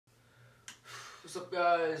What's up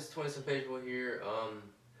guys, 27 Pageable here.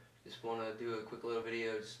 Just want to do a quick little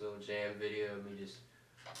video, just a little jam video of me just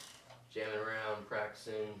jamming around,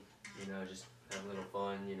 practicing, just have a little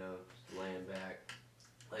fun, just laying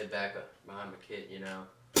back behind my kit,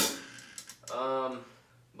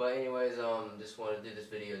 But anyways, just want to do this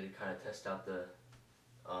video to kind of test out the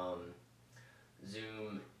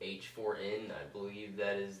Zoom H4n. I believe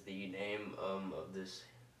that is the name of this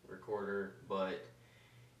recorder, but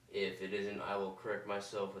if it isn't, I will correct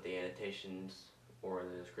myself with the annotations or in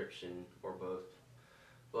the description or both.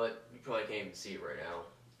 But you probably can't even see it right now.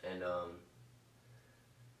 And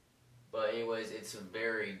but anyways, it's a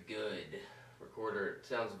very good recorder. It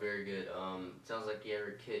sounds very good. It sounds like you have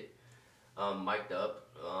your kit mic'd up,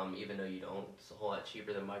 even though you don't. It's a whole lot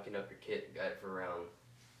cheaper than micing up your kit. Got it for around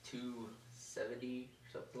 $270 or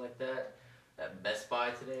something like that at Best Buy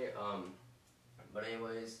today. But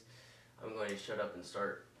anyways, I'm going to shut up and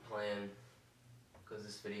start playing because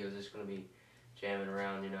this video is just going to be jamming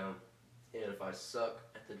around, And if I suck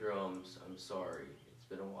at the drums, I'm sorry. It's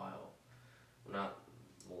been a while. Well,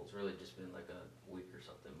 it's really just been like a week or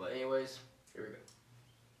something. But anyways, here we go.